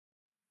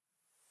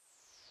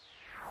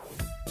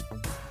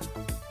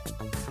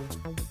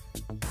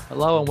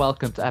Hello and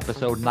welcome to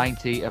episode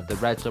 90 of the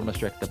Reds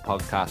Unrestricted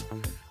podcast.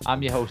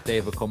 I'm your host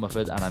David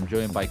Comerford and I'm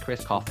joined by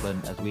Chris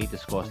Coughlin as we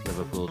discuss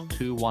Liverpool's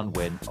 2-1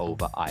 win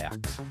over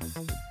Ajax.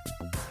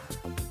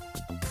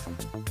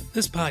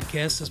 This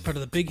podcast is part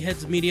of the Big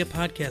Heads Media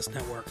Podcast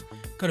Network.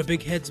 Go to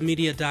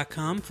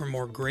bigheadsmedia.com for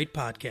more great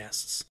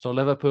podcasts. So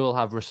Liverpool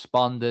have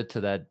responded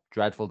to their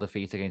dreadful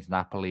defeat against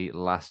Napoli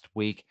last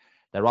week.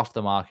 They're off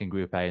the mark in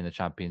Group A in the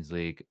Champions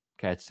League,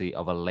 courtesy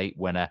of a late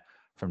winner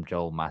from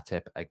Joel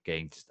Matip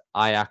against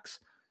Ajax.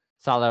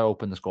 Salah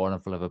opened the scoring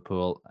for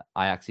Liverpool.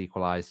 Ajax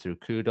equalised through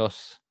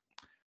Kudus,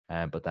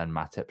 but then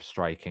Matip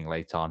striking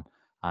late on.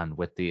 And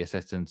with the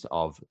assistance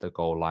of the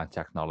goal line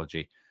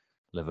technology,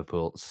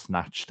 Liverpool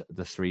snatched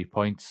the 3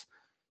 points.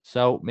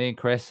 So me and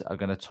Chris are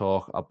going to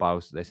talk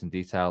about this in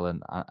detail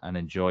and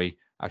enjoy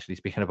actually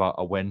speaking about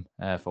a win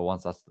for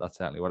once. That's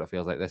certainly what it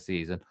feels like this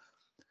season.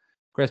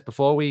 Chris,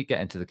 before we get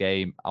into the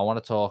game, I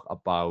want to talk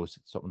about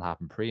something that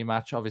happened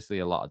pre-match. Obviously,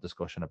 a lot of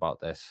discussion about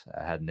this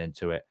heading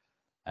into it.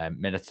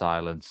 Minute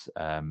silence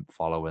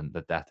following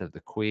the death of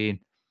the Queen.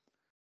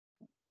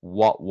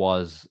 What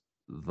was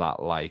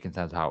that like in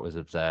terms of how it was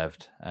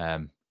observed?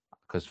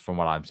 Because from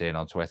what I'm seeing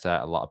on Twitter,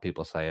 a lot of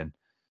people saying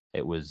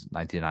it was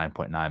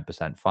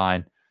 99.9%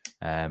 fine.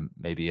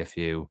 Maybe a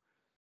few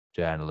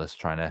journalists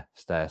trying to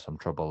stir some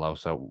trouble though.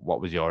 So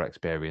what was your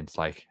experience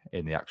like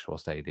in the actual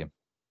stadium?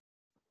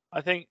 I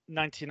think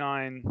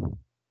 99%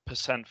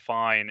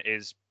 fine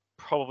is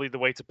probably the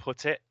way to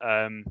put it.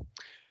 In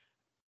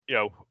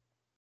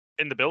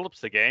the build-up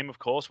to the game, of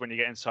course, when you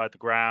get inside the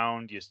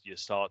ground, you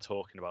start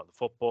talking about the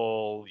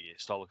football, you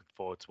start looking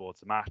forward towards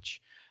the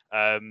match.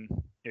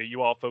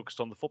 You are focused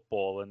on the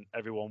football, and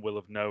everyone will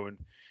have known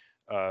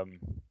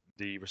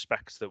the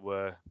respects that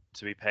were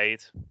to be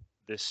paid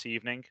this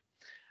evening.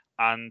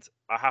 And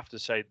I have to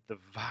say, the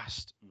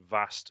vast,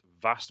 vast,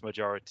 vast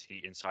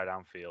majority inside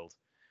Anfield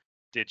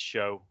did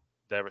show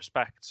their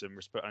respects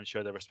and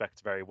show their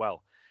respect very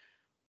well.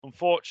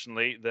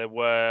 Unfortunately, there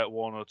were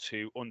one or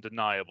two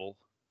undeniable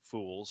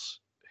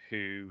fools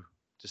who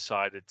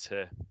decided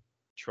to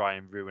try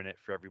and ruin it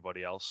for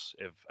everybody else,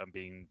 if I'm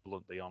being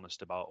bluntly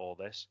honest about all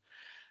this.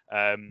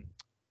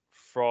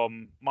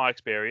 From my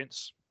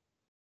experience,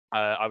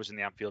 I was in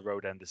the Anfield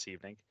Road end this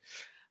evening,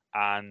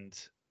 and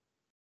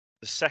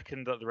the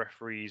second that the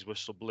referee's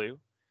whistle blew,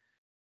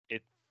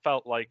 it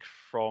felt like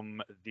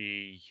from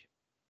the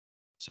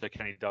Sir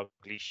Kenny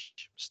Dalglish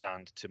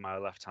stand to my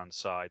left-hand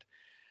side,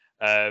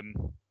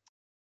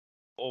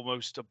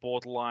 almost a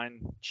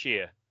borderline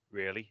cheer,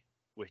 really,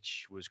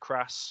 which was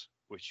crass,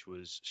 which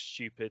was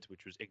stupid,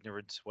 which was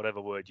ignorant, whatever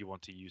word you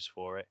want to use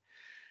for it,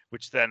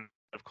 which then,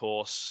 of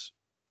course,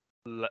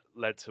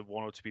 led to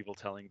one or two people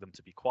telling them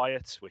to be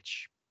quiet,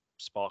 which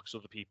sparks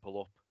other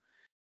people up.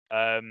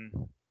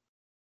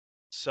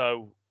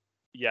 So,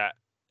 yeah,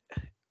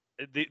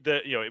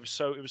 it was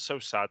so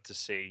sad to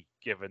see,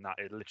 given that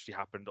it literally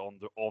happened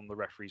on the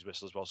referee's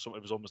whistle as well. So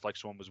it was almost like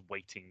someone was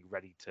waiting,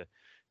 ready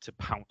to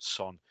pounce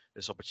on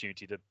this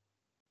opportunity to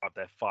have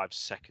their 5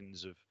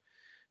 seconds of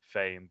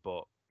fame.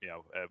 But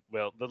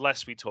well, the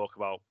less we talk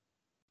about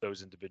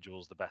those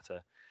individuals, the better.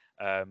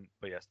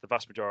 But yes, the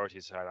vast majority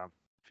of South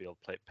Anfield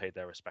paid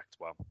their respect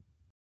well.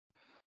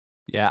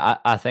 Yeah,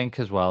 I think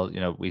as well,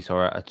 we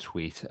saw a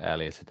tweet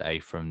earlier today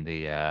from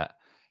the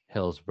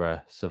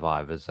Hillsborough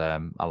Survivors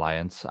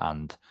Alliance,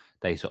 and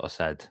they sort of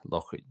said,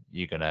 look,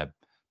 you're going to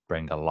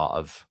bring a lot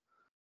of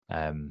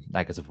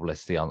negative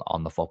publicity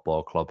on the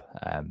football club.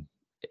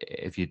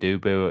 If you do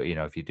boo,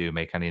 if you do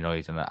make any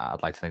noise, and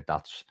I'd like to think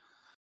that's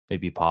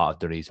maybe part of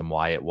the reason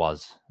why it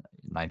was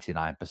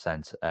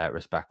 99%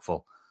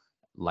 respectful,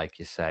 like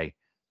you say.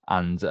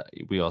 And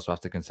we also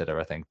have to consider,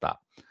 I think, that,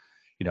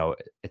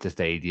 it's a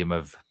stadium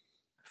of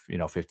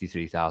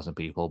 53,000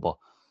 people, but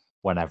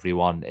when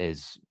everyone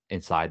is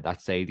inside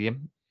that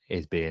stadium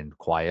is being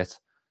quiet,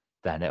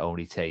 then it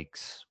only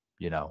takes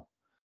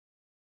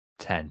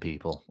 10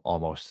 people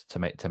almost to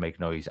make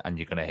noise, and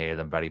you're going to hear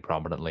them very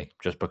prominently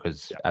just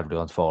because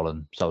everyone's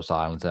fallen so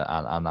silent,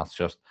 and that's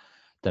just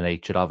the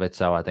nature of it.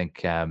 So I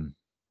think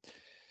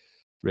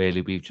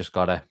really we've just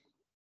got to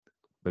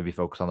maybe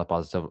focus on the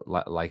positive,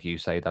 like you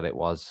say, that it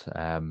was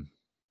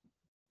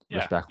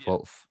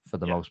respectful for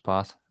the most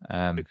part.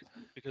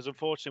 Because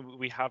unfortunately,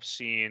 we have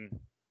seen,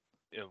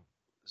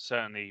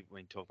 certainly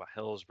when you talk about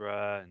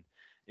Hillsborough, and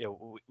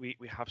we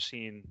have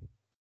seen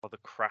other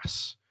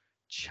crass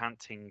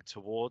chanting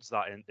towards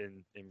that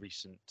in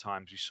recent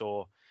times. We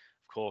saw,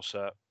 of course,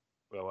 at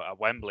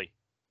Wembley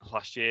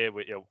last year,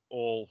 it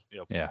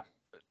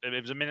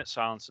was a minute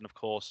silence, and of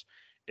course,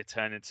 it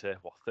turned into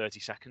 30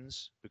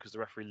 seconds because the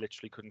referee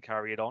literally couldn't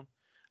carry it on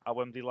at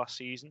Wembley last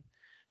season.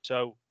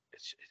 So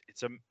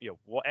it's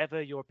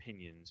whatever your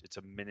opinions, it's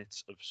a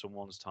minute of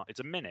someone's time.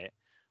 It's a minute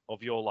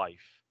of your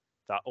life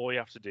that all you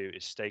have to do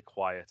is stay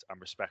quiet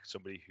and respect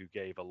somebody who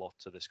gave a lot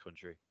to this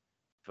country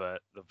for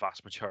the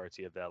vast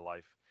majority of their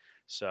life.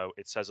 So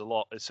it says a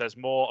lot. It says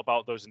more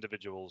about those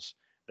individuals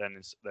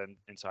than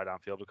inside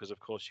Anfield, because of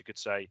course you could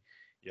say,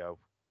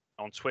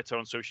 on Twitter,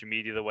 on social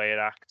media, the way it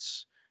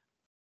acts,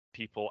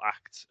 people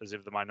act as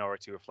if the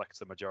minority reflects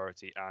the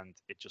majority, and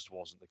it just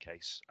wasn't the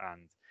case.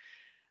 And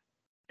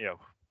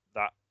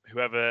that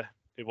whoever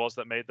it was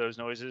that made those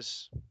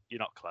noises, you're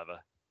not clever.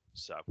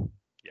 So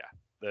yeah,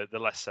 the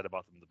less said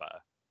about them, the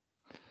better.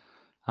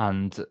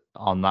 And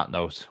on that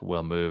note,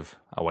 we'll move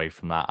away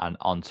from that and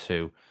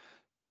onto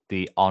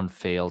the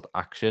on-field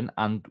action,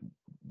 and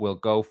we'll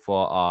go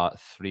for our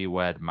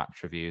 3-word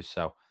match reviews.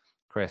 So,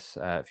 Chris,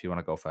 if you want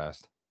to go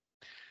first.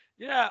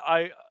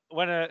 Yeah,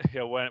 when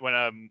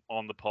I'm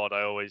on the pod,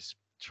 I always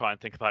try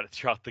and think about it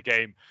throughout the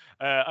game,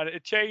 and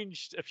it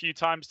changed a few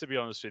times, to be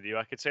honest with you.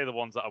 I could say the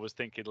ones that I was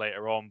thinking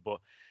later on, but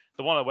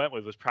the one I went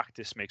with was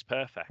practice makes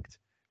perfect,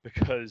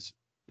 because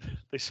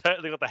they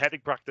certainly got the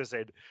heading practice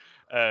in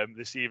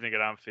this evening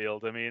at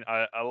Anfield. I mean,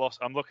 I lost.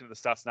 I'm looking at the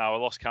stats now. I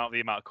lost count of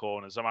the amount of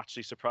corners. I'm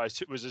actually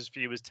surprised it was as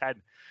few as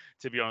 10,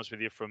 to be honest with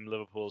you, from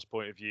Liverpool's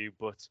point of view.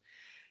 But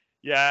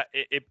yeah,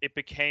 it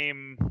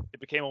became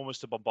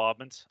almost a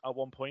bombardment at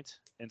one point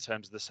in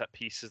terms of the set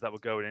pieces that were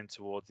going in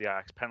towards the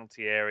Ajax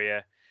penalty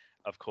area.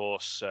 Of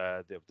course,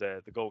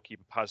 the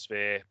goalkeeper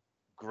Pasveer,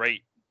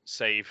 great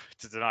save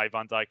to deny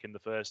Van Dijk in the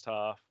first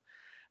half.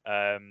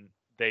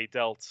 They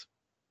dealt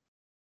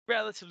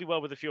relatively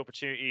well with a few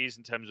opportunities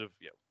in terms of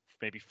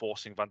maybe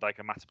forcing Van Dijk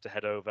and Matip to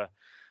head over,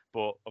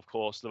 but of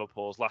course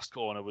Liverpool's last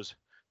corner was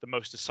the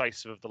most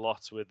decisive of the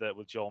lot, with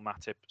Joel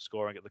Matip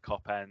scoring at the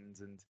Kop end.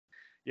 And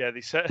yeah,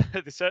 they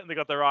certainly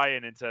got their eye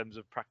in terms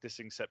of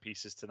practicing set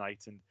pieces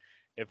tonight, and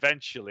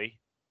eventually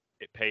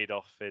it paid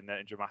off in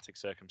dramatic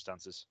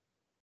circumstances.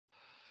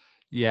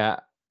 Yeah,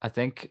 I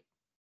think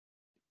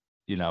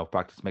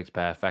practice makes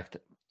perfect.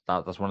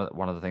 That's one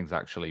of the things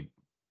actually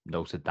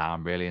noted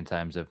down really in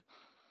terms of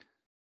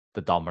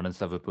the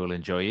dominance Liverpool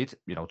enjoyed.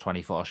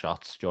 24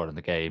 shots during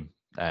the game.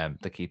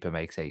 The keeper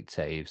makes 8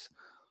 saves,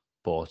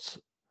 but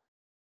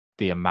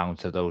the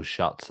amount of those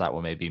shots that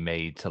were maybe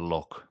made to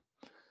look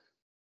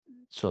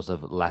sort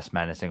of less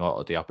menacing,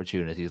 or the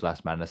opportunities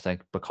less menacing,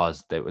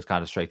 because it was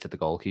kind of straight to the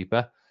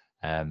goalkeeper.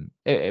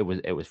 It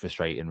was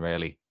frustrating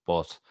really,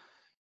 but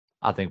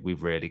I think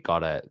we've really got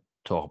to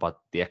talk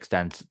about the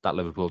extent that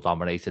Liverpool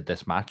dominated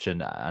this match,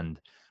 and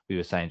we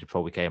were saying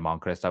before we came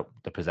on, Chris, that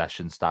the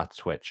possession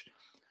stats, which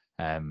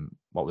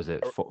what was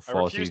it? 40,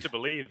 I refuse to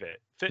believe it.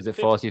 Is it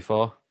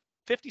 44?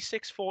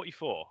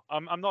 56-44.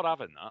 I'm not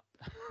having that.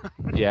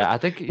 Yeah, I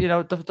think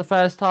the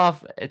first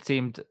half it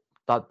seemed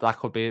that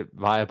could be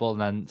viable,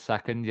 and then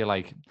second,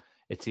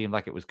 it seemed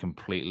like it was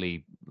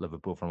completely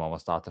Liverpool from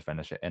almost start to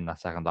finish in that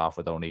second half,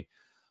 with only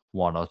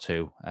one or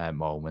two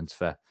moments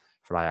for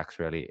Ajax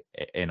really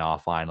in our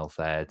final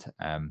third,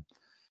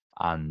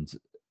 and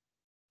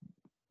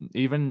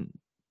even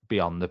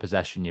beyond the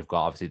possession, you've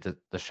got obviously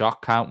the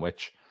shot count,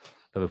 which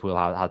Liverpool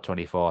had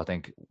 24. I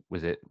think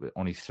was it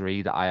only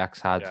 3 that Ajax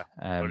had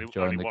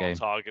during the one game. On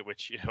target,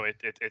 which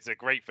it's a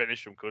great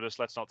finish from Kudus.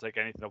 Let's not take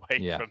anything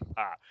away from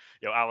that.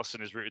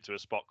 Alisson is rooted to a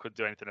spot, couldn't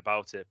do anything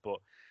about it. But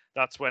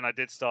that's when I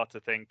did start to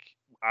think,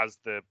 as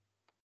the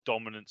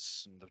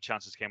dominance and the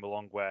chances came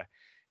along, where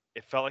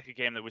it felt like a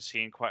game that we'd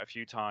seen quite a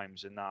few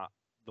times, in that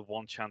the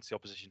one chance the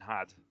opposition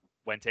had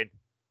went in,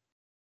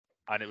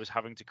 and it was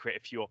having to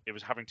create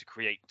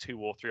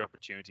 2 or 3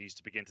 opportunities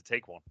to begin to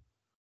take one.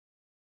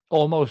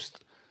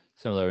 Almost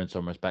similar in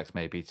some respects,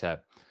 maybe to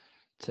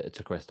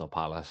Crystal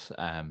Palace,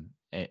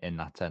 in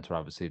that sense, where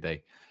obviously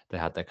they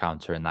had their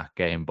counter in that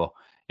game. But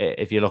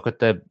if you look at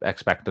the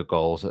expected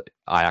goals,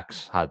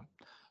 Ajax had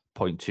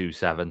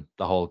 0.27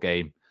 the whole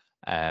game,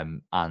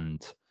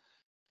 and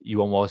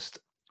you almost,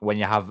 when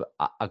you have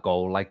a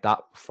goal like that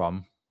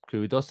from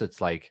Kudus,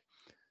 it's like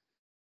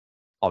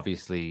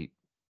obviously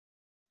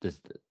there's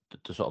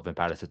the sort of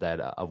imperative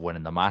there of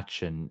winning the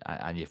match, and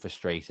you're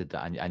frustrated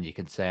and you're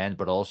concerned,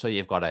 but also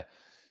you've got to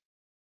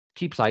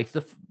keep sight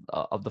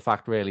of the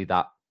fact really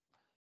that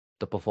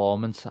the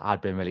performance had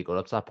been really good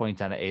up to that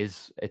point, and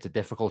it's a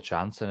difficult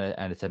chance,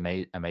 and it's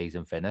an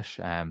amazing finish,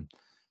 and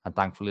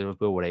thankfully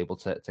Liverpool were able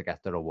to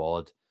get the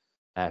reward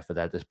for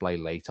their display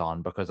late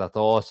on, because I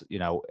thought,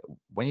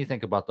 when you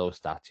think about those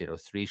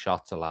stats, 3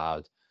 shots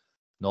allowed,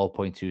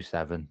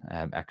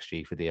 0.27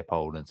 xG for the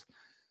opponent,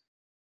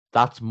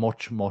 that's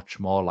much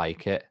more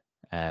like it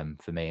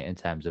for me in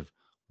terms of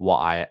what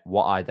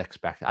I'd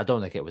expect. I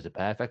don't think it was a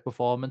perfect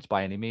performance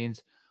by any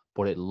means,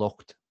 but it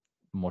looked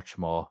much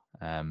more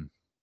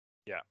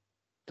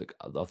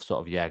of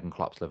sort of Jurgen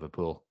Klopp's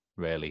Liverpool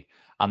really,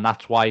 and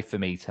that's why for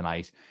me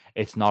tonight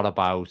it's not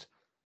about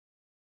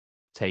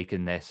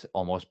taking this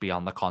almost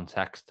beyond the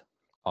context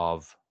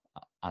of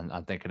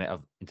and thinking it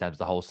of in terms of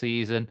the whole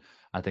season,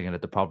 and thinking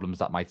of the problems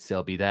that might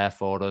still be there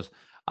for us.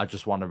 I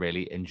just want to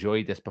really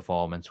enjoy this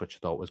performance, which I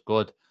thought was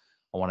good.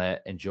 I want to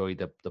enjoy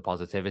the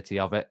positivity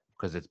of it,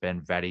 because it's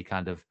been very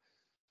kind of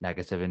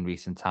negative in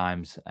recent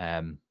times.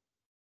 And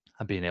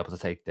being able to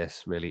take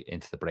this really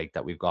into the break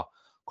that we've got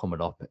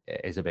coming up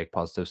is a big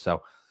positive.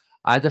 So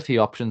I had a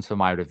few options for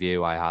my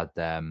review. I had,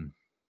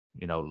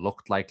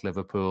 looked like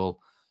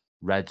Liverpool,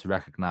 Reds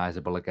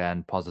recognisable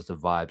again, positive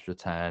vibes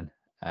return.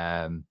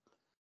 I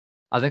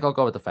think I'll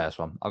go with the first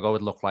one. I'll go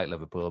with look like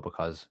Liverpool,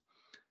 because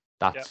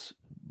that's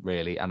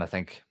really, and I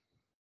think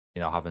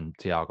having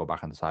Thiago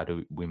back on the side,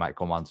 who we might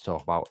come on to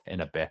talk about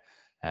in a bit,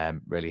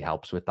 really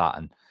helps with that.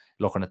 And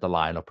looking at the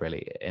lineup,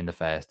 really, in the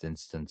first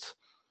instance,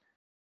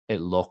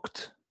 it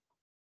looked,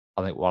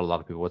 I think, what a lot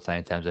of people would say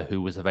in terms of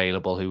who was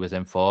available, who was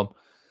in form,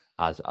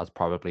 as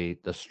probably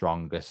the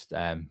strongest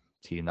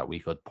team that we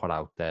could put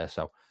out there.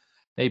 So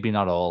maybe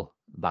not all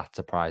that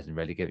surprising,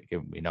 really,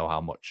 given we know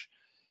how much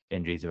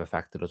injuries have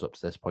affected us up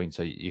to this point.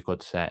 So you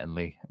could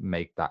certainly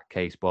make that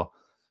case. But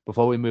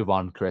before we move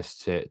on, Chris,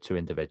 to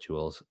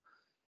individuals,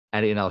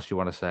 anything else you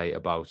want to say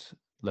about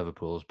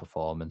Liverpool's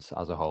performance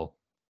as a whole?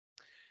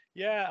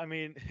 Yeah, I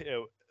mean,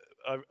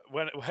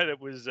 when it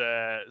was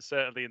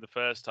certainly in the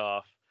first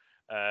half,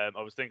 I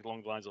was thinking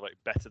along the lines of like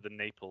better than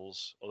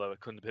Naples, although it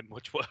couldn't have been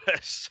much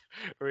worse,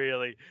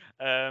 really.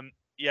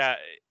 Yeah,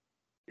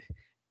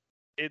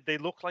 they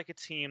looked like a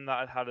team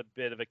that had a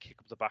bit of a kick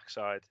up the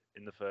backside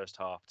in the first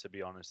half. To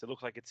be honest, they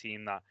looked like a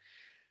team that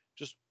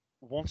just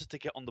wanted to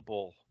get on the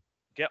ball,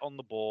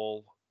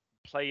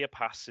 play your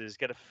passes,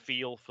 get a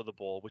feel for the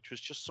ball, which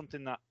was just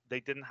something that they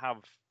didn't have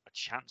a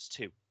chance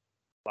to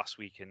last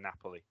week in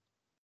Napoli.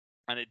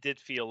 And it did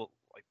feel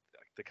like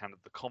the kind of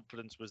the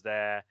confidence was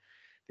there,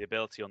 the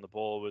ability on the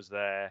ball was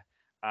there,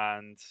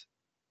 and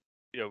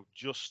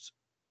just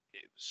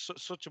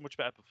such a much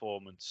better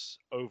performance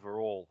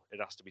overall.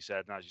 It has to be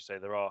said, and as you say,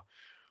 there are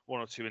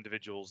one or two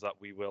individuals that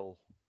we will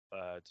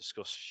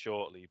discuss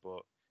shortly.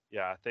 But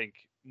yeah, I think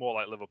more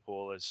like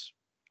Liverpool is,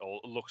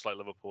 or looks like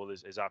Liverpool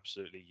is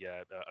absolutely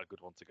a good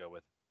one to go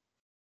with.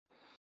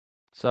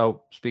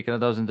 So speaking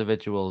of those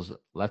individuals,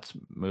 let's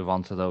move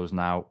on to those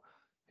now.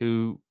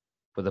 Who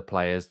were the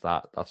players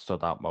that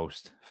stood out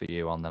most for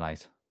you on the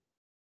night?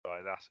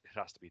 Right, it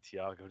has to be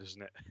Thiago,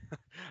 doesn't it?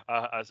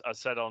 As I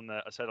said on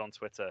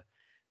Twitter,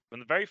 from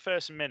the very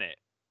first minute,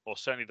 or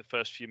certainly the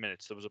first few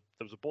minutes, there was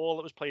a ball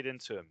that was played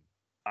into him,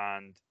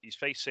 and he's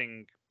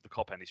facing the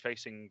Kop end. He's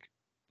facing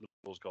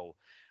Liverpool's goal,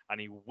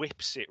 and he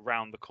whips it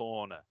round the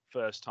corner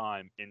first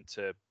time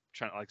into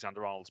Trent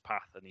Alexander-Arnold's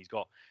path, and he's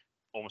got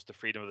almost the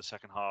freedom of the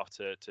second half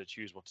to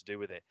choose what to do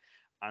with it.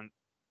 And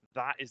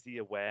that is the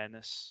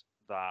awareness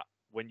that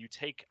when you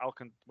take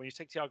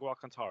Thiago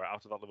Alcantara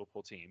out of that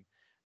Liverpool team,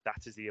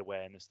 that is the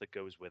awareness that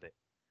goes with it.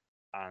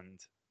 And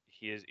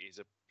he's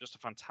just a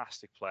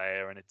fantastic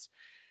player, and it's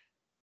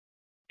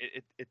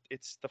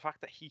the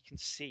fact that he can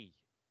see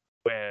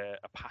where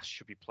a pass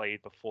should be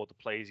played before the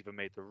player's even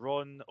made the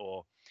run,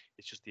 or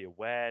it's just the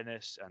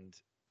awareness and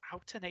how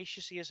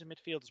tenacious he is in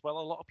midfield as well.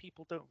 A lot of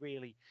people don't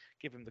really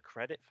give him the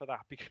credit for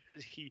that because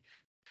he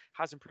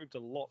has improved a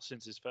lot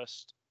since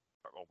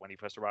when he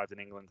first arrived in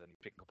England, and he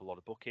picked up a lot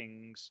of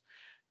bookings.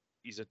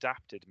 He's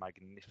adapted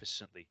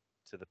magnificently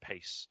to the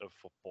pace of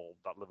football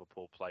that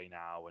Liverpool play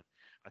now, and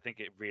I think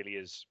it really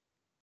is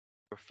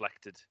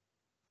reflected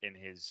in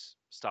his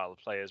style of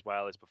play as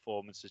well. His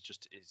performance is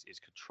just his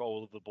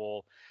control of the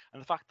ball,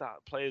 and the fact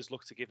that players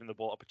look to give him the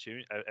ball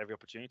every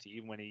opportunity,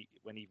 even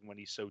when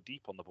he's so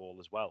deep on the ball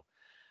as well.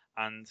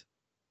 And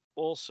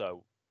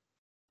also,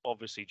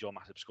 obviously, Joel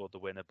Matip scored the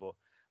winner, but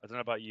I don't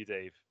know about you,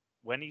 Dave.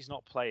 When he's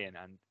not playing,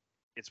 and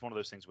it's one of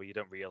those things where you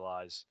don't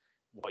realise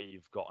what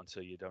you've got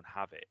until you don't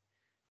have it.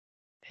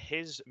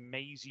 His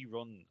mazy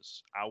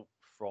runs out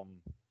from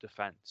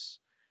defence,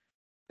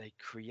 they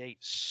create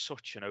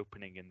such an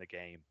opening in the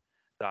game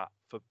that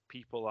for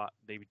people that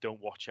maybe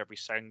don't watch every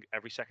second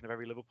of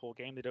every Liverpool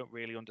game, they don't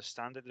really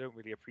understand it, they don't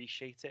really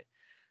appreciate it.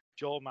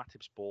 Joel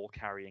Matip's ball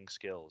carrying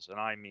skills, and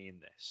I mean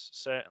this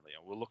certainly,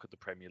 and we'll look at the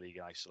Premier League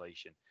in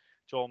isolation.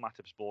 Joel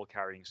Matip's ball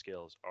carrying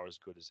skills are as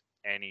good as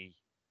any,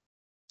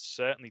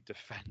 certainly,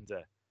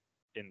 defender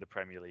in the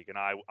Premier League, and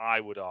I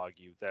would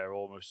argue they're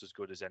almost as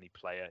good as any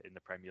player in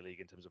the Premier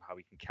League in terms of how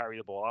he can carry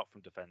the ball out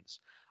from defence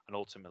and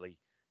ultimately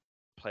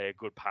play a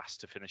good pass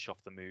to finish off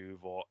the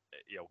move, or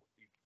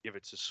give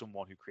it to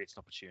someone who creates an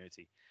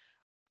opportunity.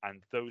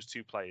 And those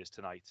two players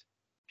tonight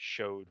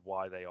showed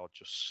why they are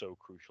just so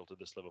crucial to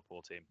this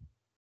Liverpool team.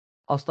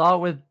 I'll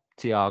start with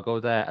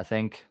Thiago there. I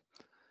think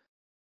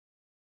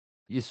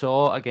you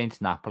saw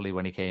against Napoli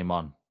when he came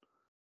on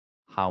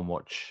how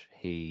much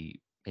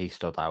he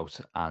stood out,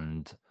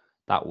 and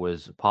that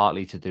was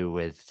partly to do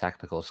with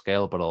technical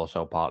skill, but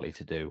also partly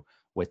to do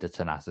with the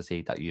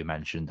tenacity that you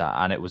mentioned.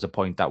 And it was a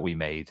point that we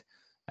made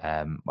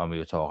when we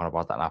were talking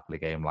about that Napoli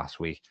game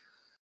last week.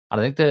 And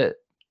I think the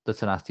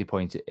tenacity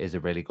point is a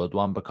really good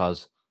one,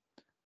 because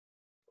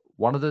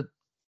one of the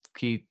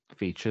key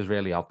features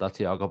really of that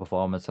Thiago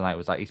performance tonight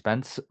was that he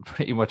spent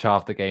pretty much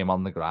half the game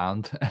on the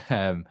ground.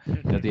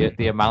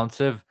 The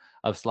amount of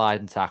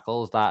sliding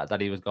tackles that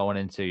he was going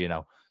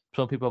into,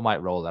 some people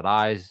might roll their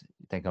eyes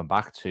thinking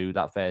back to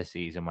that first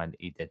season when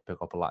he did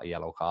pick up a lot of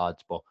yellow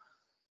cards, but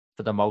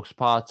for the most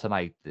part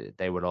tonight,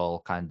 they were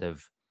all kind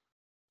of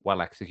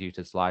well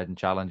executed sliding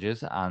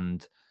challenges.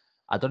 And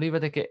I don't even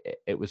think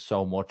it was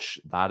so much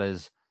that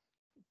as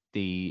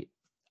the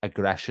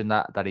aggression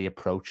that he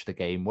approached the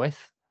game with,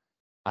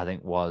 I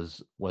think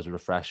was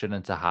refreshing.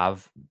 And to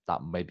have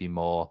that maybe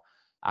more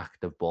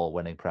active ball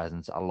winning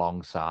presence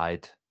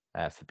alongside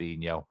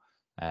Fabinho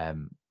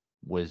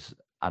was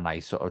a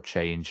nice sort of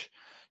change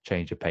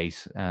of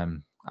pace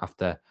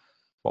after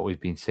what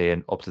we've been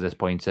seeing up to this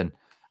point. And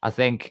I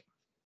think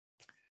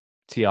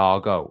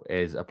Thiago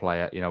is a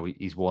player,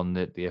 he's won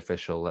the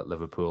official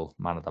Liverpool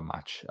Man of the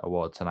Match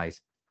award tonight.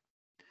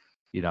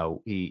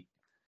 He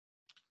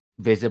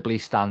visibly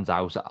stands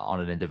out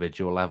on an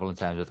individual level in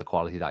terms of the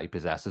quality that he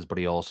possesses, but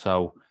he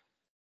also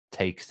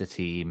takes the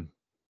team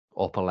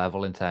up a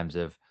level in terms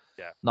of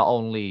not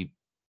only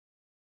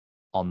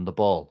on the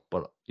ball,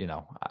 but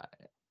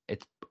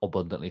it's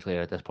abundantly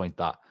clear at this point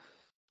that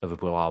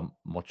Liverpool are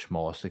much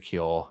more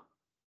secure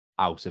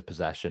out of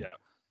possession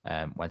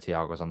when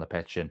Thiago's on the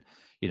pitch. And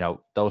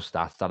those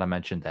stats that I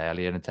mentioned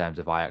earlier in terms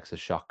of Ajax's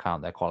shot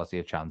count, their quality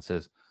of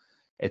chances,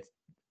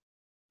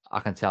 I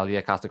can tell you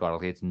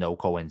categorically it's no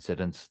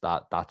coincidence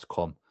that that's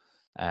come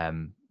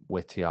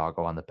with Thiago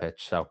on the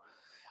pitch. So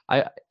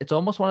it's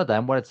almost one of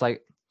them where it's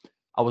like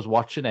I was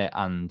watching it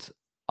and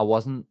I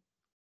wasn't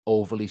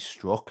overly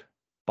struck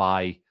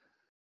by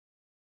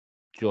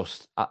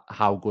just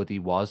how good he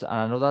was. And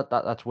I know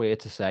that's weird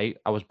to say.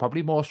 I was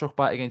probably more struck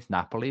by it against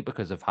Napoli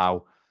because of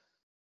how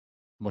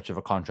much of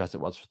a contrast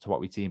it was to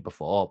what we'd seen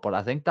before. But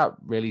I think that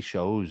really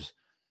shows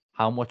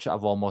how much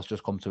I've almost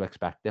just come to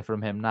expect it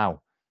from him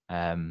now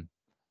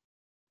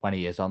when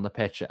he is on the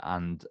pitch.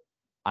 And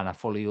I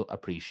fully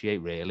appreciate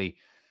really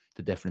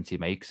the difference he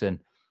makes. And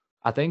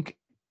I think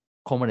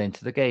coming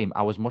into the game,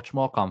 I was much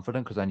more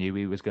confident because I knew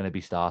he was going to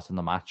be starting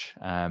the match.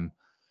 And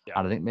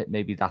I think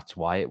maybe that's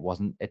why it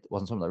wasn't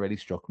something that really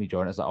struck me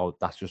during it. It's like, oh,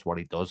 that's just what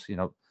he does.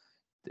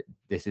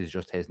 This is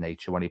just his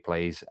nature when he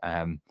plays.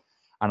 And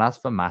as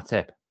for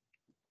Matip,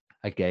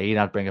 again,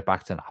 I'd bring it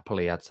back to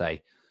Napoli. I'd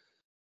say,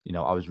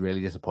 I was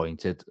really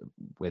disappointed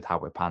with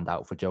how it panned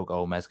out for Joe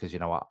Gomez because,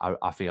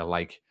 I feel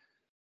like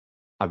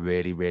I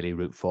really, really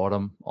root for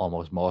him,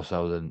 almost more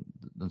so than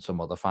some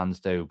other fans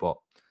do. But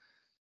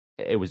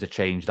it was a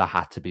change that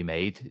had to be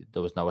made.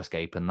 There was no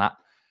escaping that.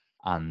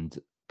 And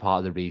part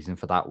of the reason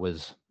for that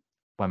was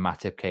when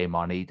Matip came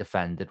on, he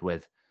defended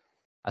with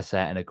a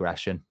certain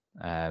aggression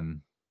that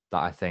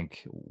I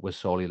think was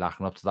sorely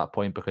lacking up to that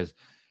point because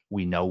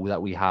we know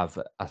that we have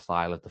a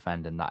style of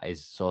defending that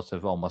is sort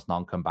of almost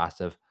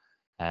non-combative.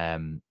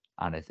 And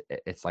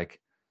it's like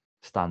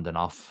standing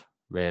off,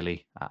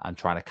 really, and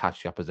trying to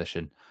catch the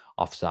opposition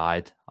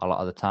offside a lot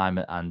of the time.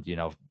 And,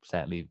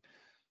 certainly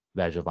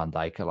Virgil van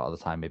Dijk a lot of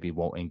the time maybe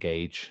won't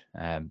engage.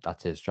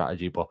 That's his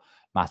strategy. But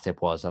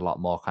Matip was a lot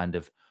more kind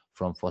of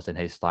front foot in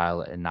his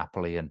style in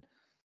Napoli. And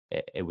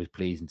it was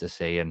pleasing to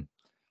see. And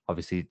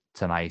obviously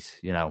tonight,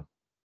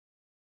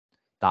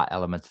 that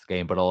element of the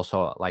game, but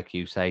also, like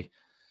you say,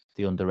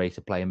 the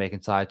underrated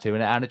playmaking side to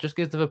it. And it just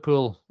gives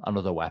Liverpool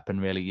another weapon,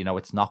 really.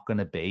 He's not going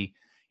to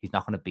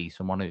be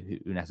someone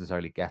who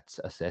necessarily gets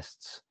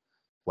assists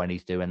when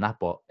he's doing that,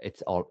 but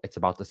it's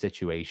about the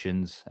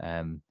situations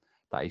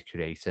that he's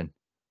creating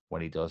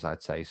when he does,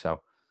 I'd say.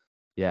 So,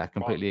 yeah, I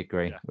completely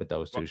agree with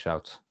those two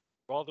shouts.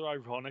 Rather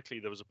ironically,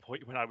 there was a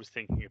point when I was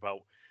thinking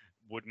about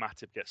would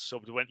Matip get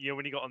subbed when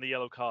he got on the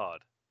yellow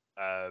card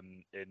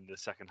in the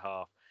second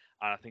half,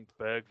 and I think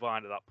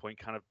Bergwijn at that point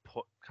kind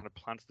of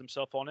planted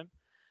himself on him,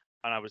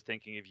 and I was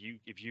thinking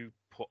if you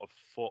put a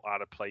foot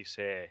out of place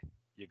here,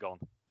 you're gone.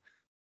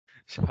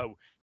 So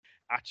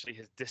actually,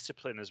 his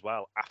discipline as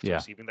well after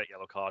receiving that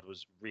yellow card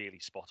was really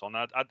spot on.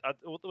 There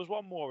was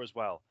one more as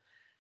well.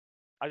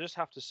 I just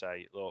have to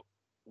say, look,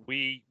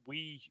 we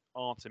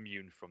aren't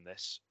immune from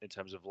this in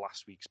terms of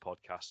last week's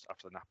podcast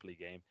after the Napoli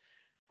game.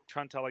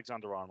 Trent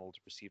Alexander-Arnold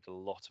received a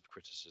lot of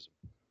criticism,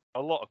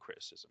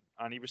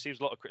 and he receives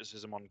a lot of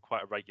criticism on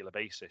quite a regular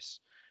basis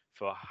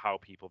for how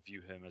people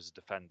view him as a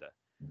defender.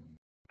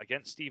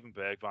 Against Steven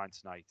Bergwijn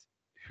tonight,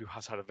 who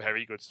has had a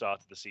very good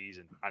start to the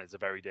season and is a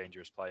very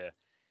dangerous player,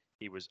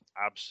 he was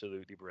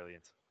absolutely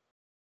brilliant.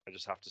 I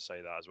just have to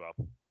say that as well.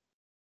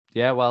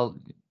 Yeah, well,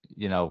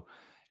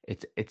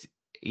 it's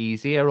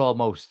easier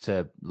almost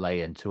to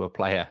lay into a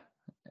player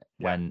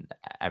when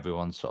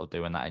everyone's sort of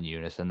doing that in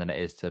unison than it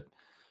is to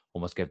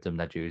almost give them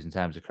their dues in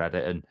terms of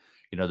credit. And,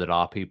 there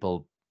are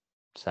people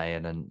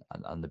saying,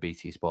 and the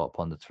BT Sport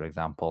pundits, for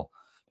example,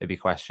 maybe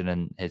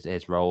questioning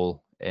his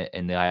role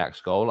in the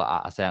Ajax goal.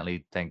 I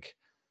certainly think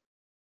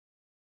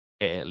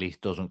it at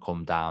least doesn't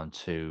come down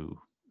to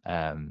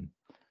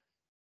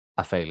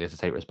a failure to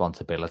take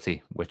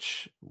responsibility,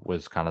 which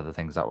was kind of the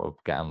things that were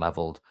getting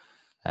levelled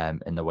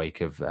in the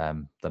wake of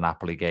the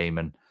Napoli game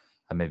and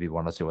maybe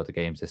one or two other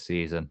games this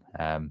season.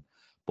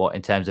 But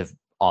in terms of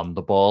on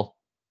the ball,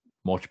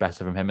 much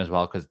better from him as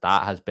well, because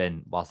that has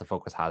been, whilst the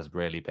focus has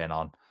really been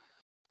on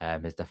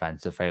his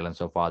defensive failing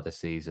so far this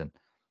season,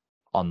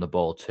 on the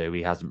ball too,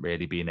 he hasn't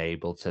really been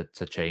able to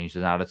change the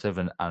narrative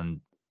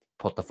and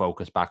put the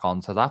focus back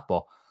onto that.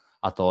 But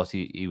I thought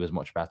he was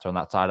much better on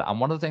that side. And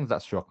one of the things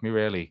that struck me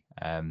really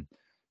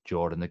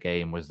during the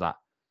game was that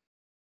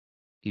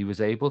he was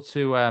able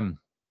to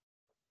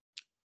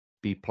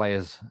beat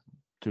players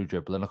through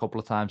dribbling a couple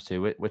of times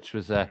too, which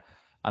was a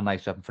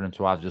nice weapon for him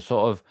to have. Just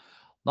sort of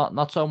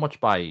not so much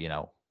by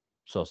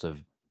sort of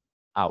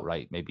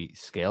outright maybe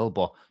skill,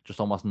 but just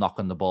almost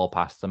knocking the ball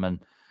past them and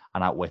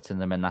outwitting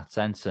them in that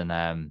sense.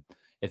 And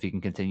if he can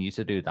continue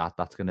to do that,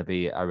 that's going to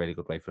be a really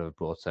good way for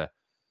Liverpool to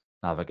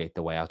navigate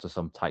the way out of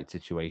some tight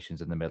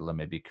situations in the middle and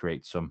maybe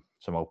create some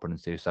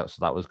openings too. So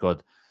that was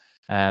good.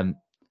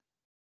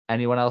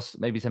 Anyone else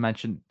maybe to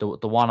mention?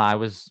 The one I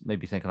was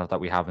maybe thinking of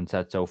that we haven't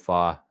said so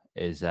far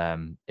is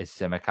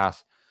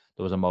Tsimikas.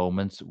 There was a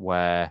moment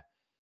where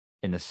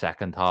in the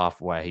second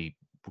half where he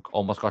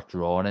almost got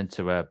drawn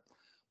into a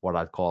what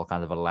I'd call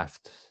kind of a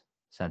left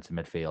centre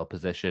midfield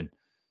position,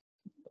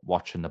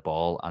 watching the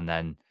ball, and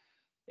then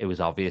it was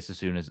obvious as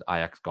soon as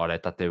Ajax got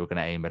it that they were going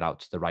to aim it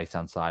out to the right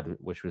hand side,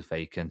 which was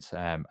vacant,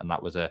 and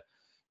that was a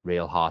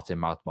real heart in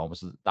mouth moment.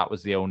 So that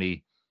was the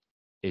only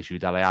issue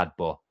that I had,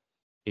 but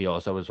he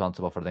also was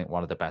responsible for, I think,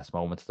 one of the best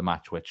moments of the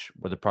match, which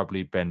would have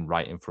probably been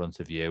right in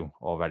front of you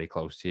or very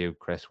close to you,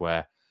 Chris,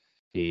 where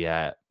he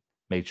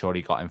made sure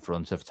he got in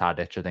front of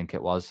Tadic, I think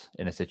it was,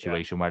 in a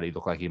situation where he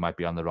looked like he might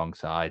be on the wrong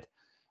side.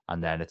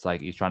 And then it's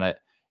like he's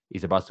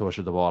about to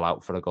usher the ball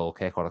out for a goal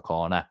kick or a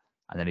corner,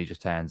 and then he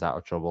just turns out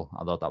of trouble.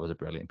 I thought that was a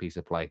brilliant piece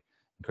of play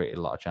and created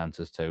a lot of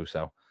chances too.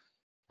 So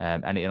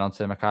anything on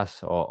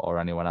Tsimikas or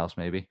anyone else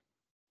maybe?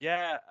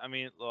 Yeah, I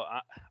mean, look,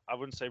 I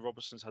wouldn't say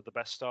Robertson's had the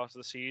best start of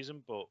the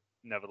season, but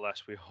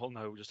nevertheless, we all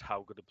know just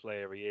how good a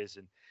player he is,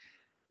 and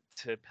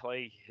to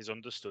play his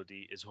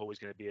understudy is always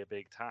going to be a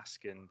big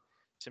task. And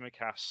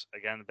Tsimikas,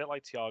 again, a bit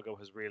like Thiago,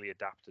 has really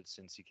adapted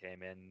since he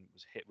came in.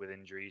 Was hit with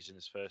injuries in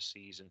his first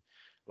season.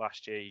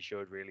 Last year, he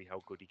showed really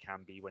how good he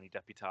can be when he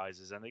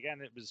deputises. And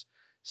again, it was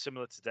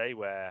similar today,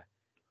 where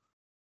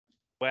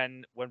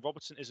when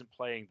Robertson isn't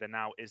playing, there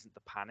now isn't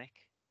the panic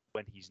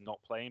when he's not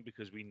playing,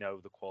 because we know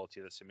the quality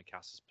that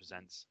Tsimikas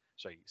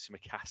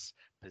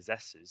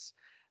possesses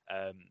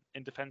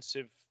in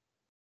defensive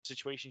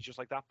situations just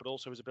like that, but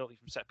also his ability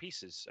from set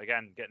pieces.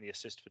 Again, getting the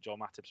assist for Joel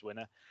Matip's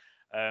winner.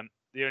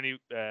 The only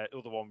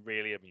other one,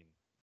 really, I mean,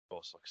 of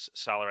course, like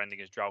Salah ending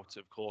his drought,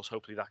 of course.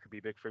 Hopefully that could be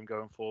big for him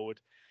going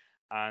forward.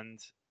 And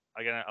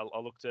again, I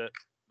looked at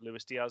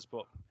Luis Diaz,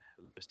 but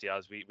Luis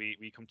Diaz,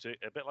 we come to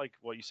a bit like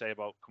what you say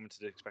about coming to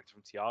the expected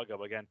from Thiago.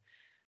 But again,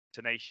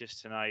 tenacious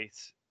tonight,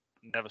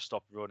 never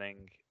stopped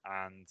running,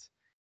 and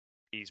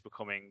he's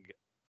becoming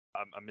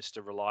a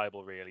Mr.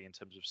 Reliable, really, in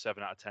terms of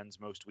 7 out of 10s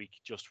most week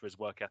just for his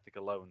work ethic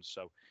alone.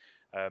 So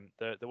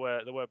there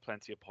were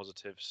plenty of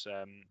positives.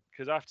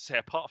 Because I have to say,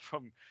 apart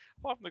from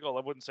the goal,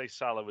 I wouldn't say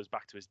Salah was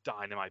back to his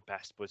dynamite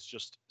best, but it's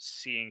just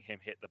seeing him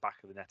hit the back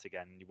of the net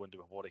again, and you wonder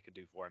what it could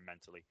do for him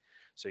mentally.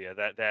 So yeah,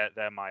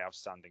 they're my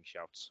outstanding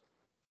shouts.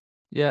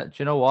 Yeah, do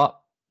you know what?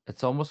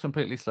 It's almost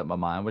completely slipped my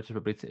mind, which is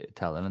probably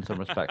telling in some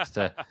respects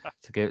to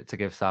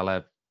give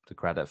Salah the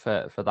credit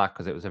for that,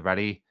 because it was a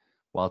very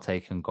well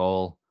taken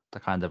goal, the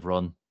kind of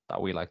run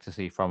that we like to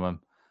see from him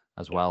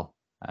as well.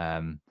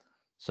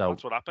 So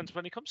that's what happens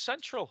when he comes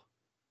central.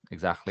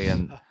 Exactly,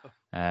 and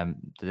there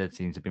did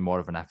seem to be more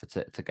of an effort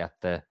to get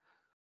the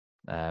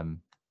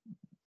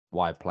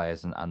wide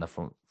players and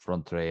the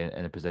front three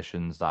in the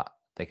positions that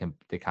they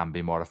can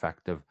be more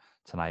effective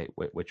tonight,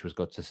 which was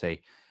good to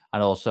see,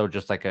 and also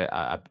just like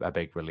a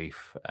big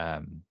relief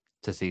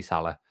to see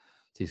Salah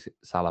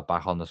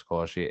back on the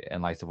score sheet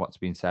in light of what's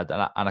been said,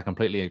 and I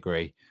completely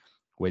agree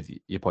with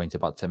your point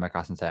about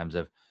Tsimikas in terms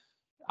of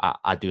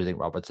I do think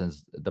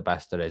Robertson's the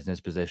best there is in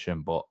his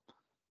position, but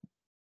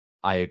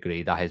I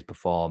agree that his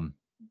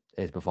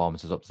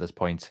performances up to this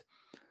point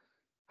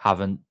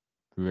haven't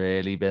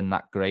really been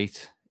that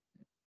great.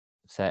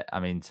 I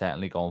mean,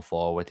 certainly going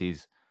forward,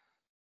 he's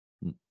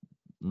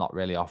not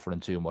really offering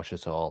too much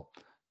at all.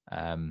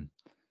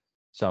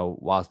 So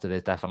whilst it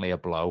is definitely a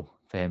blow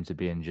for him to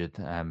be injured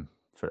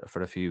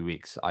for a few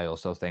weeks, I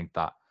also think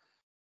that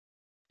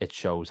it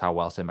shows how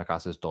well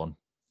Tsimikas has done.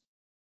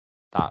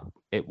 That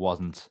it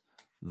wasn't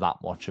that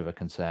much of a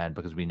concern,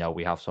 because we know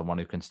we have someone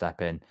who can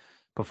step in,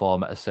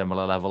 perform at a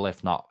similar level,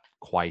 if not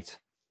quite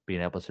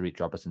being able to reach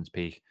Robertson's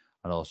peak.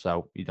 And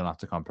also, you don't have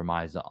to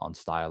compromise on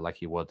style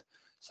like you would,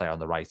 say, on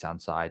the right hand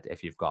side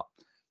if you've got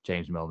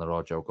James Milner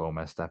or Joe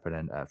Gomez stepping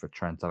in for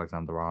Trent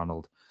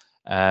Alexander-Arnold.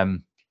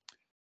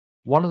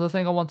 One other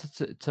thing I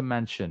wanted to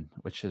mention,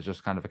 which has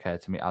just kind of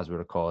occurred to me as we're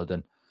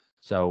recording.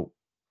 So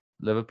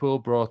Liverpool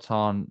brought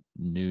on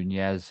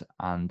Nunez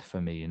and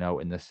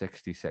Firmino in the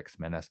 66th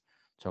minute,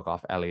 took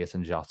off Elliott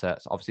and Jota.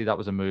 So obviously, that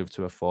was a move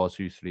to a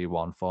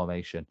 4-2-3-1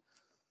 formation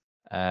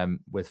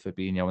with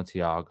Fabinho and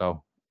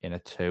Thiago in a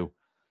 2.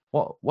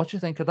 What do you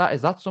think of that?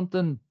 Is that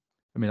something?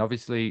 I mean,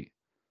 obviously,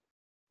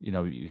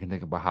 you can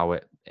think about how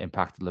it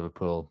impacted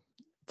Liverpool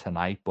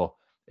tonight, but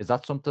is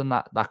that something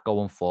that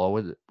going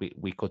forward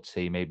we could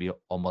see maybe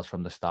almost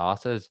from the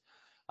start as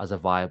a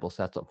viable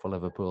setup for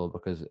Liverpool,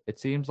 because it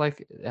seems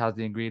like it has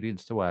the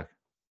ingredients to work?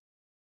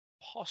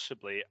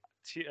 Possibly.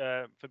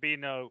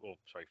 Firmino.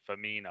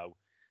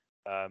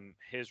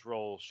 His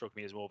role struck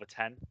me as more of a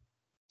 10,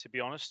 to be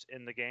honest,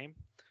 in the game.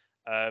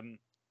 And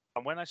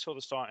when I saw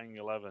the starting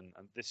 11,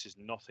 and this is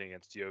nothing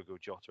against Diogo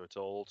Jota at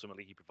all,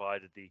 ultimately he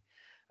provided the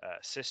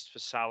assist for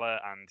Salah,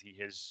 and he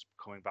is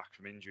coming back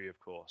from injury, of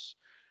course.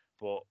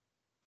 But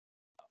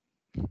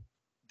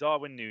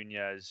Darwin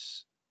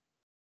Nunez,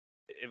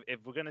 if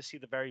we're going to see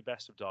the very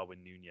best of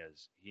Darwin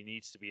Nunez, he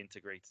needs to be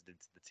integrated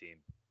into the team.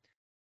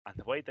 And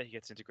the way that he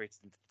gets integrated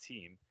into the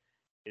team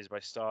is by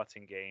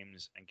starting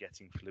games and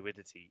getting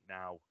fluidity.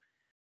 Now,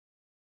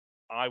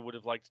 I would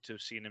have liked to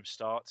have seen him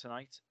start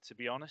tonight, to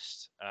be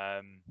honest,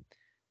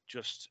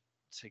 just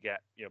to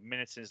get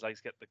minutes in his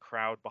legs, get the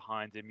crowd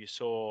behind him. You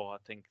saw, I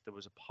think there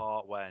was a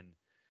part when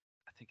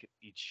I think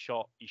he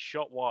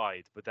shot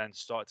wide, but then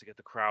started to get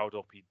the crowd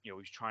up.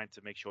 He's trying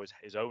to make sure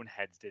his own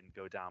heads didn't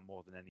go down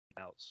more than anything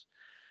else.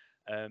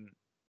 Um,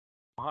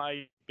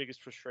 my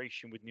biggest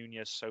frustration with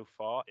Nunez so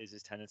far is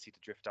his tendency to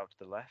drift out to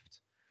the left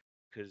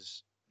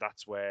because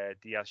that's where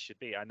Diaz should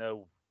be. I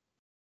know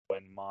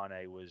when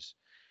Mane was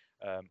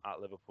at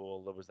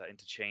Liverpool, there was that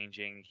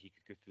interchanging. He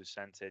could go through the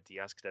centre.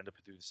 Diaz could end up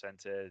through the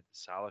centre.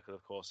 Salah could,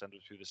 of course, end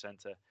up through the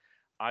centre.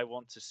 I don't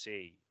want to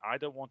see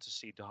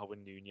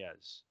Darwin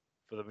Nunez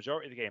for the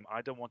majority of the game.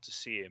 I don't want to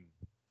see him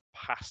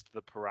past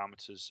the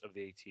parameters of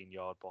the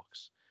 18-yard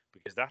box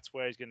because that's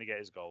where he's going to get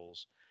his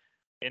goals.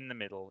 In the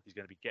middle, he's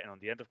going to be getting on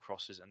the end of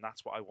crosses, and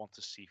that's what I want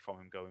to see from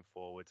him going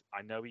forward.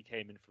 I know he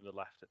came in from the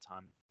left at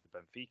times for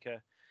Benfica,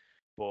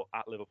 but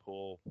at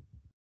Liverpool,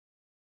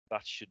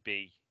 that should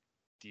be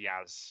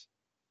Diaz.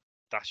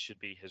 That should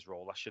be his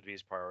role. That should be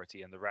his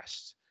priority, and the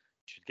rest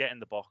should get in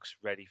the box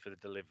ready for the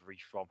delivery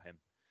from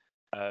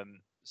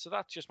him. So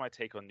that's just my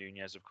take on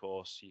Nunez. Of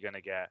course, you're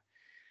going to get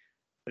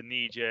the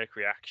knee-jerk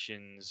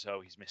reactions.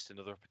 Oh, he's missed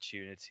another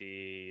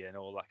opportunity and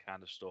all that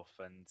kind of stuff.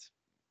 And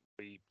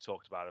we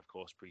talked about, of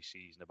course,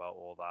 pre-season about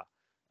all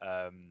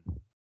that.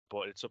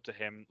 But it's up to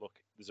him. Look,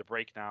 there's a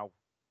break now.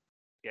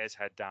 Get his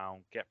head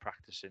down, get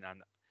practicing,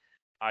 and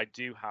I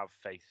do have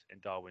faith in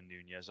Darwin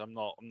Nunez. I'm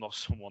not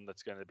someone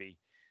that's going to be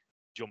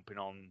jumping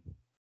on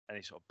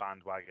any sort of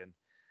bandwagon.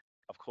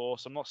 Of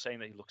course, I'm not saying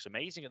that he looks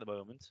amazing at the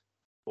moment,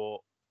 but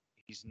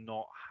he's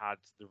not had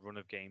the run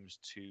of games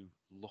to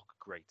look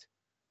great.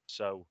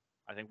 So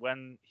I think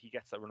when he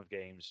gets that run of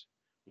games,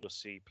 we'll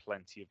see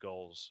plenty of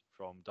goals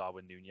from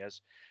Darwin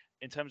Nunez.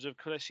 In terms of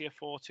could I see a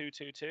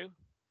 4-2-2-2?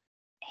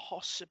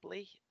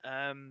 Possibly.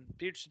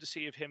 Be interested to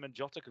see if him and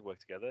Jota could work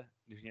together,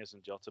 Nunez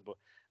and Jota. But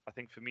I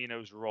think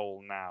Firmino's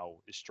role now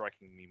is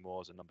striking me more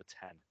as a number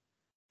 10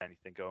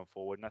 anything going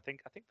forward, and I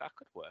think that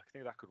could work. I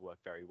think that could work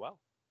very well.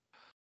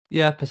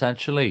 Yeah,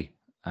 potentially.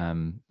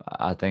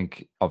 I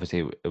think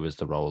obviously it was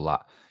the role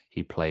that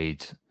he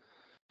played.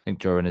 I think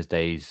during his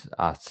days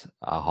at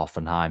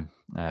Hoffenheim,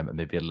 and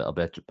maybe a little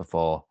bit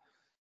before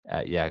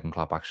Jurgen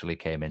Klopp actually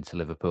came into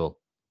Liverpool.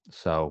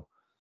 So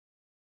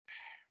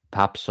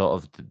perhaps sort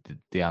of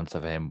the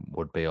answer for him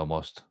would be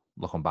almost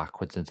looking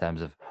backwards in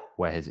terms of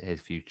where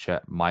his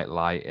future might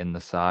lie in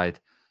the side.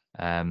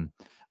 And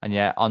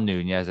yeah, on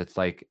Nunez, it's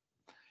like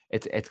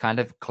it's kind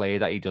of clear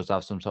that he does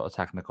have some sort of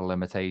technical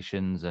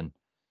limitations, and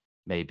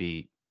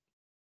maybe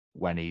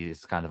when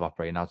he's kind of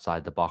operating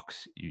outside the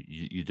box,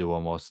 you do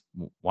almost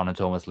want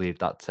to almost leave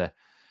that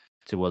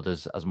to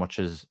others as much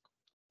as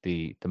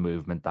the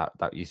movement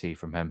that you see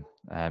from him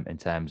in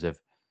terms of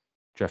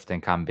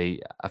drifting can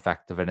be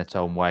effective in its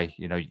own way.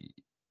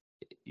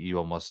 You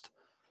almost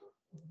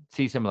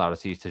see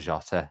similarities to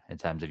Jota in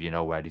terms of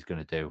where he's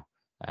going to do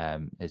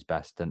his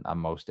best and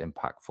most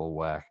impactful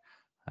work.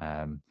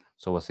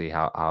 So we'll see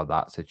how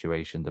that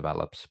situation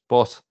develops.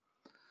 But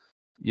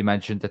you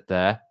mentioned it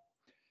there.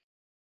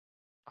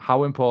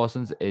 How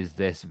important is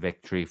this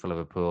victory for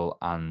Liverpool,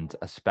 and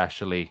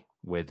especially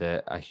with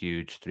a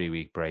huge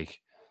 3-week break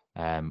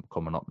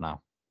coming up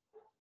now?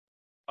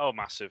 Oh,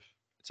 massive!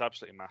 It's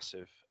absolutely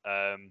massive.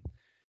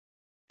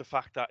 The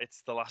fact that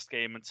it's the last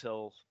game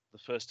until the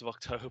 1st of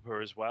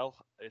October as well,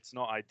 it's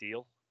not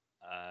ideal,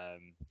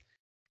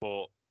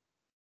 but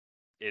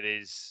it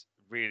is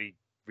really,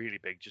 really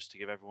big just to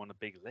give everyone a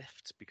big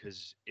lift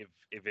because if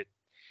it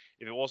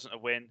wasn't a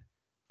win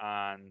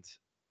and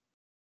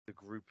the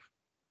group,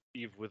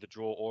 either with a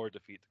draw or a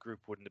defeat, the group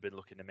wouldn't have been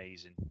looking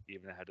amazing,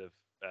 even ahead of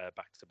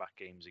back-to-back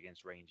games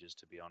against Rangers,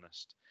 to be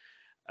honest.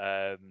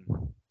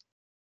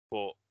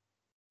 But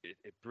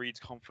it breeds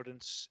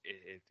confidence.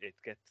 It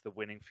gets the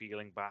winning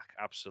feeling back,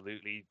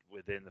 absolutely,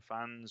 within the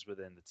fans,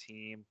 within the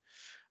team.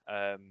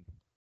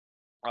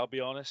 I'll be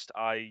honest,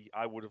 I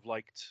would have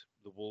liked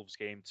the Wolves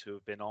game to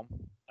have been on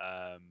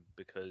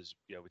because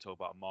we talk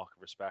about a mark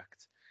of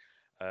respect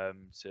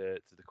to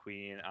the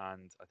Queen,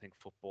 and I think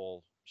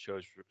football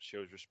shows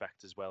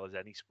respect as well as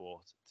any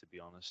sport, to be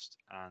honest.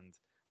 And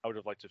I would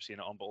have liked to have seen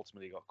it on, but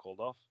ultimately got called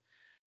off.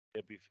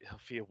 It'll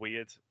feel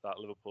weird that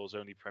Liverpool's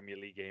only Premier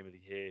League game of the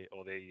year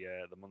or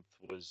the month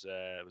was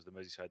the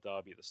Merseyside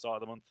derby at the start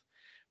of the month,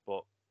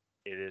 but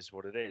it is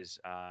what it is,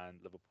 and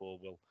Liverpool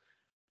will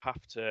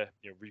have to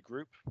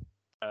regroup,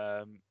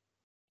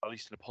 at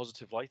least in a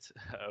positive light,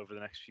 over the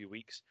next few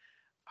weeks.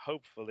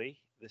 Hopefully,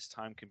 this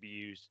time can be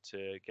used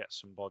to get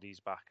some bodies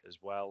back as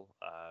well,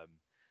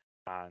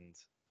 and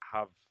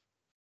have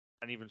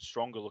an even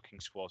stronger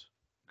looking squad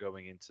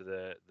going into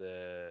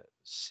the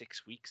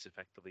 6 weeks.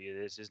 Effectively, it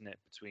is, isn't it,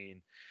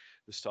 between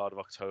the start of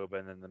October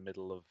and then the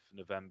middle of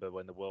November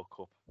when the World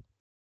Cup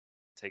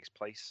takes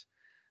place.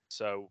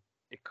 So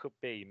it could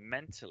be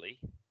mentally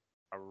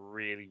a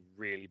really,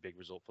 really big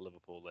result for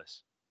Liverpool.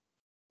 This.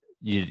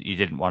 You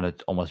didn't want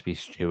to almost be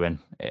stewing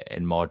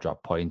in more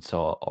drop points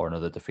or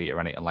another defeat or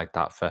anything like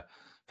that for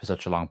for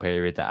such a long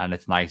period, and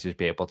it's nice to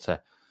be able to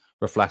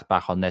reflect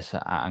back on this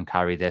and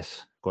carry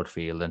this good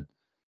feeling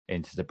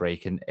into the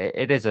break. And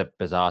it is a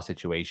bizarre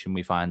situation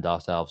we find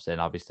ourselves in,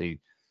 obviously,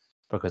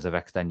 because of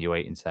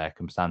extenuating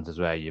circumstances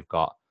where you've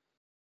got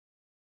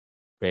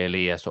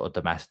really a sort of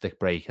domestic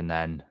break and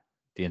then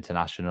the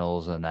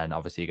internationals, and then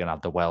obviously you're going to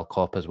have the World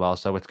Cup as well.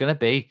 So it's going to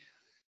be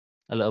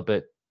a little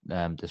bit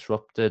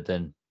disrupted,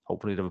 and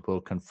hopefully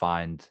Liverpool can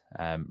find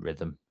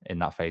rhythm in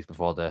that phase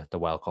before the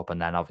World Cup, and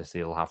then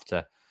obviously they'll have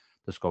to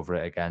discover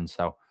it again.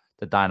 So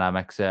the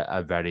dynamics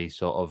are very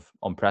sort of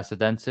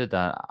unprecedented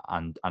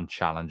and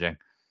challenging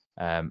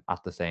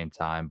at the same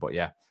time. But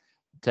yeah,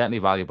 certainly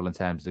valuable in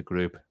terms of the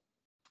group,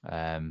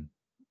 and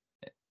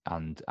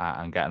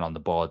getting on the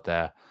board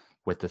there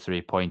with the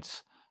 3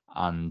 points,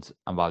 and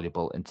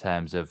valuable in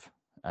terms of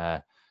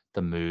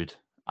the mood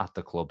at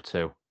the club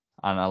too,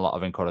 and a lot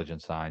of encouraging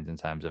signs in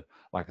terms of,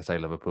 like I say,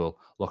 Liverpool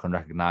looking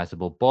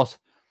recognisable. But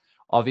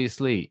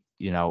obviously,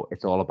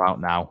 it's all about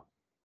now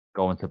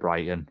going to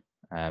Brighton,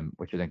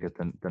 which I think is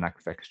the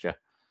next fixture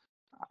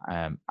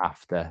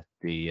after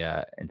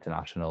the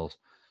internationals,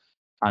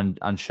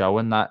 and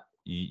showing that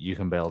you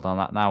can build on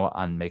that now,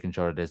 and making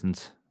sure it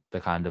isn't the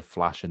kind of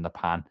flash in the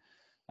pan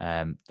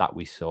that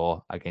we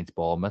saw against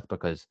Bournemouth,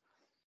 because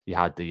you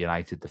had the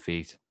United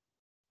defeat,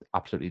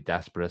 absolutely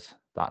desperate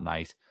that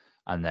night,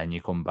 and then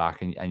you come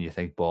back and you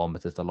think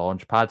Bournemouth is the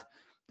launch pad.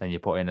 Then you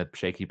put in a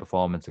shaky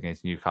performance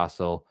against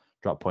Newcastle,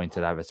 drop points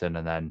at Everton,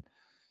 and then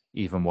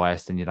even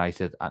worse than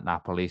United at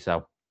Napoli.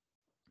 So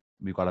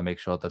we've got to make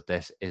sure that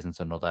this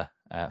isn't another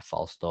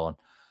false dawn.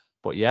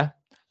 But yeah,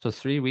 so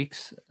 3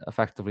 weeks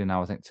effectively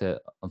now, I think,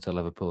 until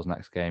Liverpool's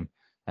next game.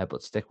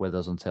 But stick with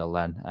us until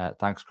then.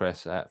 Thanks,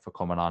 Chris, for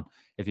coming on.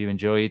 If you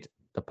enjoyed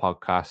the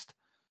podcast,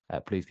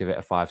 please give it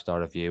a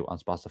 5-star review on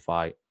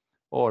Spotify,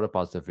 or a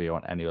positive review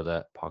on any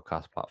other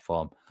podcast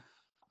platform.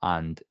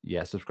 And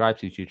yeah, subscribe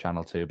to the YouTube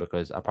channel too,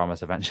 because I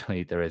promise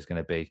eventually there is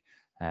going to be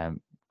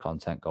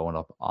content going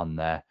up on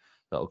there,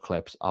 little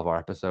clips of our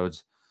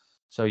episodes.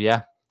 So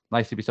yeah,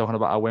 nice to be talking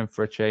about our win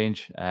for a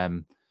change.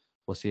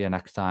 We'll see you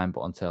next time,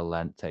 but until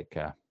then, take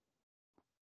care.